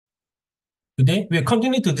Today, we'll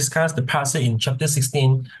continue to discuss the past year in Chapter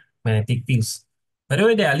 16, Magnetic Fields. By the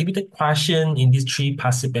way, there are limited questions in this three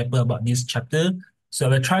past year paper about this chapter, so I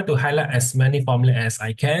will try to highlight as many formulas as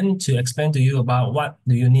I can to explain to you about what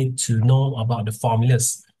do you need to know about the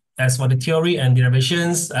formulas. As for the theory and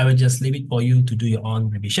derivations, I will just leave it for you to do your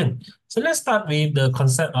own revision. So let's start with the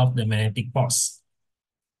concept of the magnetic force.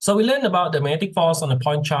 So we learned about the magnetic force on a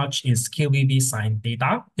point charge is QVB sine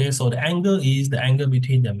theta. Okay, so the angle is the angle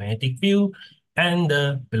between the magnetic field and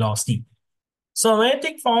the velocity. So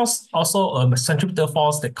magnetic force also a centripetal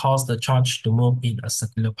force that causes the charge to move in a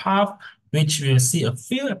circular path, which we'll see a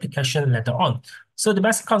few applications later on. So the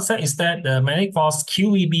basic concept is that the magnetic force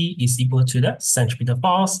QVB is equal to the centripetal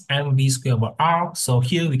force mv squared over r. So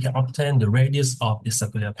here we can obtain the radius of the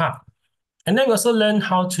circular path. And then we also learn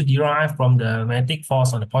how to derive from the magnetic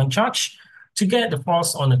force on the point charge to get the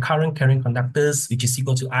force on the current carrying conductors, which is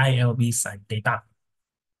equal to ILB sine theta.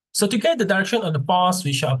 So to get the direction of the force,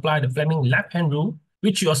 we shall apply the Fleming left-hand rule,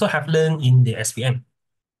 which you also have learned in the SPM.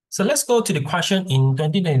 So let's go to the question in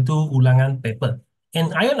 2022 ulangan paper.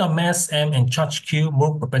 An ion of mass m and charge q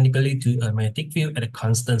move perpendicularly to a magnetic field at a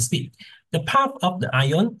constant speed. The path of the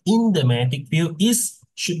ion in the magnetic field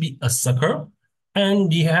should be a circle. And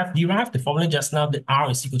we have derived the formula just now that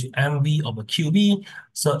R is equal to mv over qb.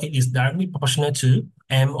 So it is directly proportional to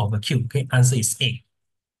m over q. Okay, answer is A.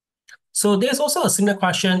 So there's also a similar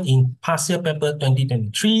question in past year paper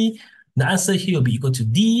 2023. The answer here will be equal to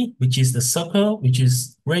D, which is the circle, which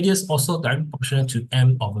is radius also directly proportional to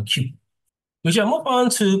m over q. We shall move on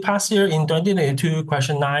to past year in 2022,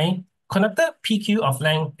 question 9. Conductor PQ of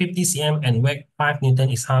length 50 cm and weight 5 Newton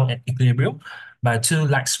is hung at equilibrium by two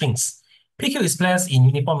light strings. PQ is placed in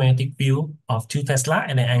uniform magnetic field of 2 Tesla at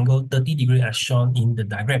an angle 30 degrees as shown in the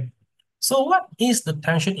diagram. So what is the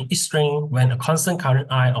tension in each string when a constant current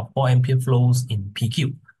I of 4 ampere flows in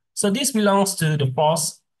PQ? So this belongs to the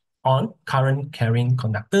force on current carrying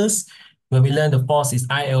conductors, where we learn the force is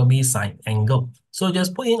ILB sine angle. So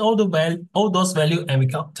just put in all those values and we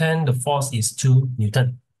can obtain the force is 2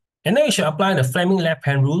 Newton. And then we should apply the Fleming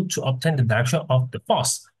left-hand rule to obtain the direction of the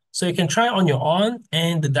force. So you can try on your own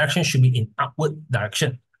and the direction should be in upward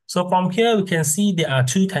direction. So from here, we can see there are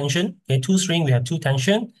two tension. Okay, two string, we have two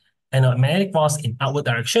tension and a magnetic force in upward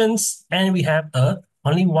directions. And we have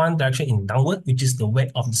only one direction in downward, which is the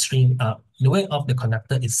weight of the string, the weight of the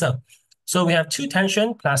conductor itself. So we have two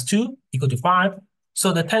tension plus 2 equal to 5.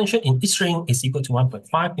 So the tension in each string is equal to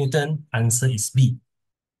 1.5 Newton. Answer is B.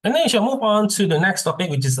 And then we shall move on to the next topic,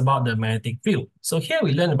 which is about the magnetic field. So here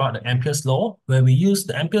we learn about the Ampere's law, where we use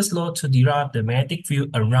the Ampere's law to derive the magnetic field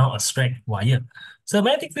around a straight wire. So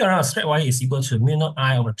magnetic field around a straight wire is equal to mu naught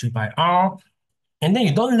I over 2 pi r. And then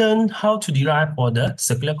you don't learn how to derive for the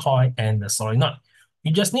circular coil and the solenoid.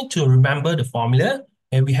 You just need to remember the formula.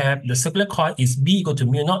 And we have the circular coil is B equal to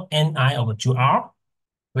mu naught Ni over 2r,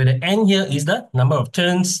 where the N here is the number of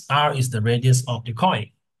turns, R is the radius of the coil.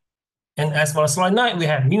 And as for the solenoid, we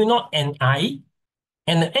have mu naught Ni,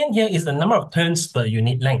 and the N here is the number of turns per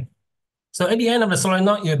unit length. So at the end of the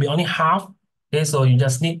solenoid, it will be only half. Okay, so you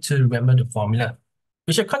just need to remember the formula.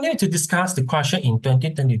 We shall continue to discuss the question in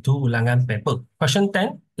 2022 ulangan paper. Question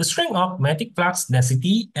 10. The string of magnetic flux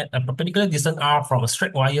density at a perpendicular distance r from a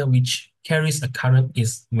straight wire which carries a current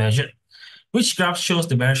is measured. Which graph shows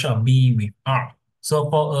the variation of B with R?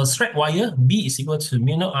 So for a straight wire, B is equal to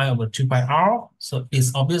mu naught I over 2 pi r. So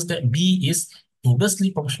it's obvious that B is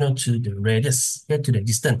inversely proportional to the radius, okay, to the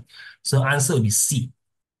distance. So answer will be C.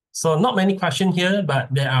 So not many questions here,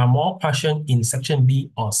 but there are more questions in section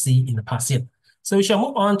B or C in the past year. So we shall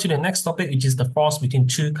move on to the next topic, which is the force between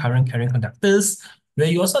two current carrying conductors, where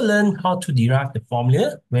you also learn how to derive the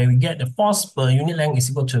formula, where we get the force per unit length is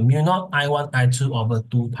equal to mu naught I1 I2 over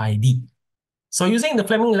 2 pi d. So using the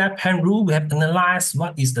Fleming left-hand rule, we have analyzed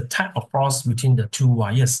what is the type of force between the two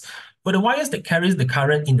wires. For the wires that carries the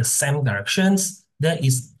current in the same directions, there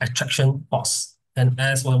is attraction force. And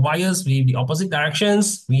as for wires with the opposite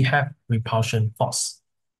directions, we have repulsion force.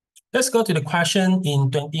 Let's go to the question in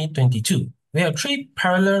 2022. We have three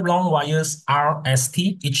parallel long wires R, S,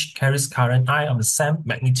 T, each carries current I of the same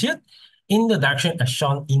magnitude in the direction as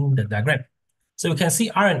shown in the diagram. So we can see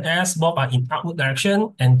R and S both are in upward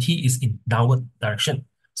direction and T is in downward direction.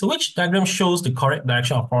 So which diagram shows the correct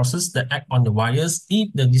direction of forces that act on the wires if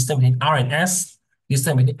the distance between R and S,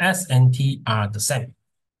 distance between S and T are the same?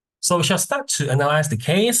 So we shall start to analyze the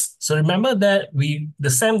case. So remember that with the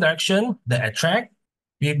same direction, they attract.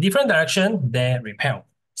 With different direction, they repel.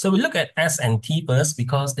 So we look at S and T first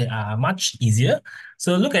because they are much easier.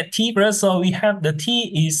 So look at T first. So we have the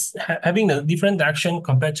T is having a different direction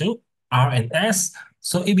compared to R and S.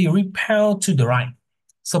 So it will repel to the right.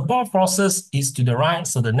 So both forces is to the right,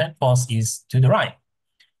 so the net force is to the right.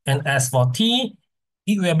 And as for T,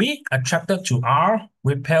 it will be attracted to R,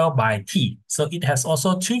 repelled by T. So it has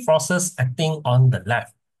also two forces acting on the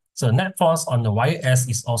left. So net force on the wire S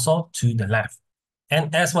is also to the left.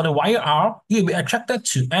 And as for the wire R, it will be attracted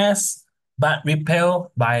to S, but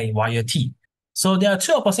repelled by wire T. So there are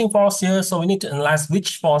two opposing forces here, so we need to analyze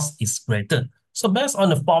which force is greater. So based on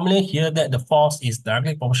the formula here that the force is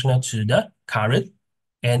directly proportional to the current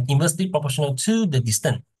and inversely proportional to the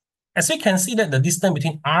distance. As we can see that the distance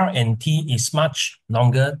between R and T is much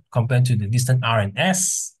longer compared to the distance R and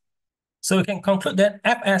S. So we can conclude that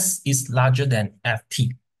Fs is larger than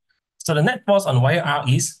Ft. So the net force on wire R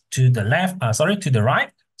is to the left, to the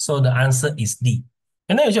right. So the answer is D.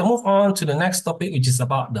 And then we shall move on to the next topic, which is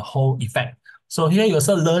about the Hall effect. So here you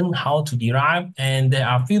also learn how to derive, and there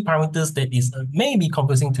are a few parameters that is may be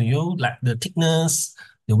confusing to you, like the thickness,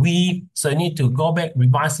 the width. So you need to go back,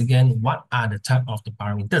 revise again, what are the type of the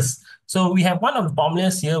parameters. So we have one of the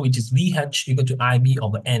formulas here, which is VH equal to IB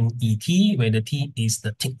over NET, where the T is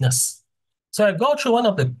the thickness. So I go through one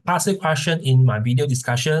of the passive questions in my video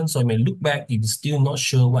discussion, so you may look back if you're still not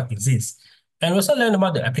sure what exists. And we also learn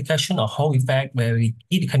about the application of Hall effect, where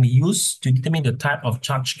it can be used to determine the type of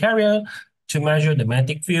charge carrier, to measure the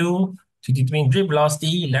magnetic field, to determine drip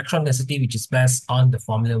velocity, electron density, which is based on the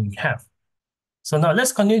formula we have. So now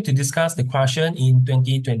let's continue to discuss the question in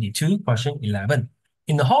 2022, question 11.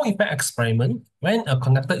 In the Hall effect experiment, when a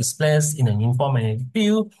conductor is placed in an uniform magnetic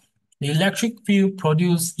field, the electric field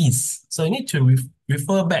produced is. So you need to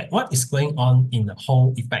refer back what is going on in the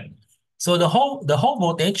Hall effect. So the Hall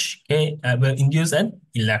voltage will induce an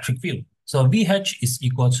electric field. So VH is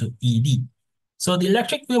equal to ED. So the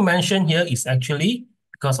electric field mentioned here is actually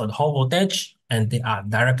because of the Hall voltage, and they are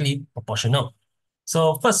directly proportional.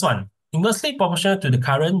 So first one, inversely proportional to the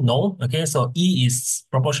current, no. Okay, so E is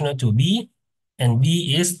proportional to B, and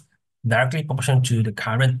B is directly proportional to the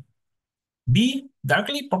current. B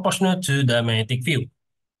directly proportional to the magnetic field.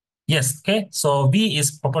 Yes, okay, so B is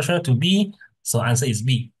proportional to B, so answer is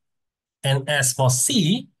B. And as for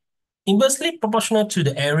C, inversely proportional to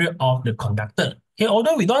the area of the conductor. Okay,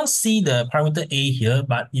 although we don't see the parameter A here,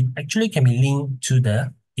 but it actually can be linked to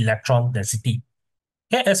the electron density.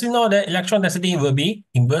 Okay, as we know that electron density will be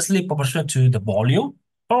inversely proportional to the volume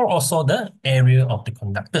or also the area of the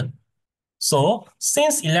conductor. So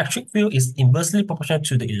since electric field is inversely proportional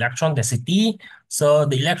to the electron density, so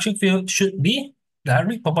the electric field should be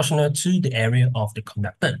directly proportional to the area of the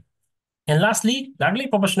conductor. And lastly, directly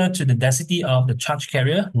proportional to the density of the charge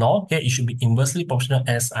carrier, no, okay, it should be inversely proportional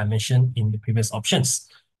as I mentioned in the previous options.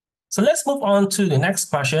 So let's move on to the next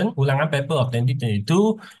question, ulangan paper of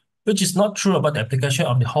 2022, which is not true about the application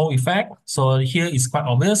of the Hall effect. So here is quite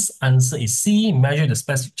obvious. Answer is C, measure the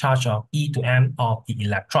specific charge of E to M of the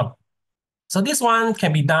electron. So this one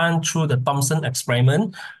can be done through the Thomson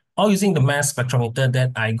experiment or using the mass spectrometer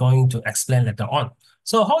that I'm going to explain later on.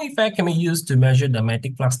 So Hall effect can be used to measure the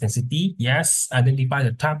magnetic flux density, yes. Identify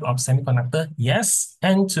the type of semiconductor, yes.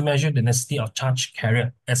 And to measure the density of charge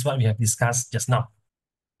carrier, as what we have discussed just now.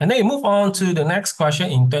 And then we move on to the next question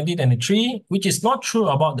in 2023, which is not true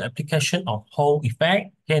about the application of Hall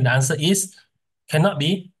effect. Okay, the answer is cannot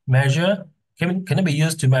be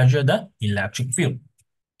used to measure the electric field.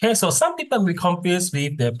 Okay, so some people will be confused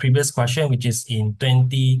with the previous question, which is in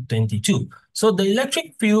 2022. So the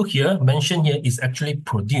electric field here, mentioned here, is actually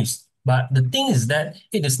produced. But the thing is that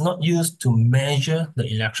it is not used to measure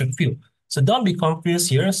the electric field. So don't be confused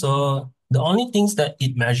here. So the only things that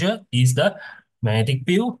it measures is the magnetic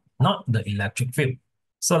field, not the electric field.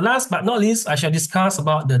 So last but not least, I shall discuss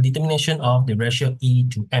about the determination of the ratio E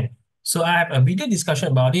to M. So I have a video discussion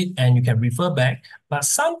about it and you can refer back, but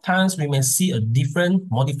sometimes we may see a different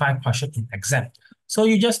modified question in exam. So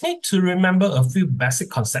you just need to remember a few basic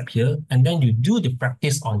concepts here and then you do the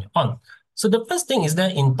practice on your own. So the first thing is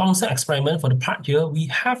that in Thomson experiment for the part here, we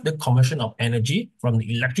have the conversion of energy from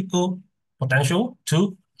the electrical potential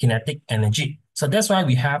to kinetic energy. So that's why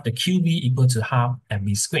we have the QV equal to half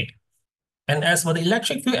mv squared. And as for the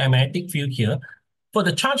electric field and magnetic field here, for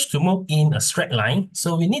the charge to move in a straight line,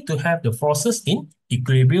 so we need to have the forces in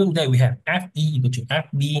equilibrium that we have Fe equal to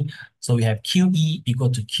Fb, so we have QE equal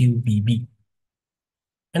to QVB.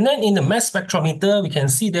 And then in the mass spectrometer, we can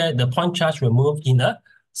see that the point charge will move in a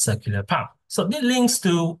circular path. So this links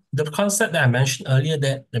to the concept that I mentioned earlier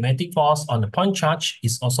that the magnetic force on the point charge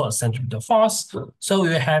is also a centripetal force. So we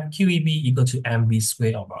will have QEB equal to mv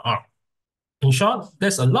squared over r. In short,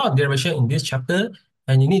 there's a lot of derivation in this chapter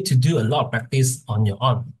and you need to do a lot of practice on your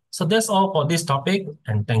own. So that's all for this topic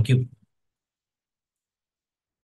and thank you.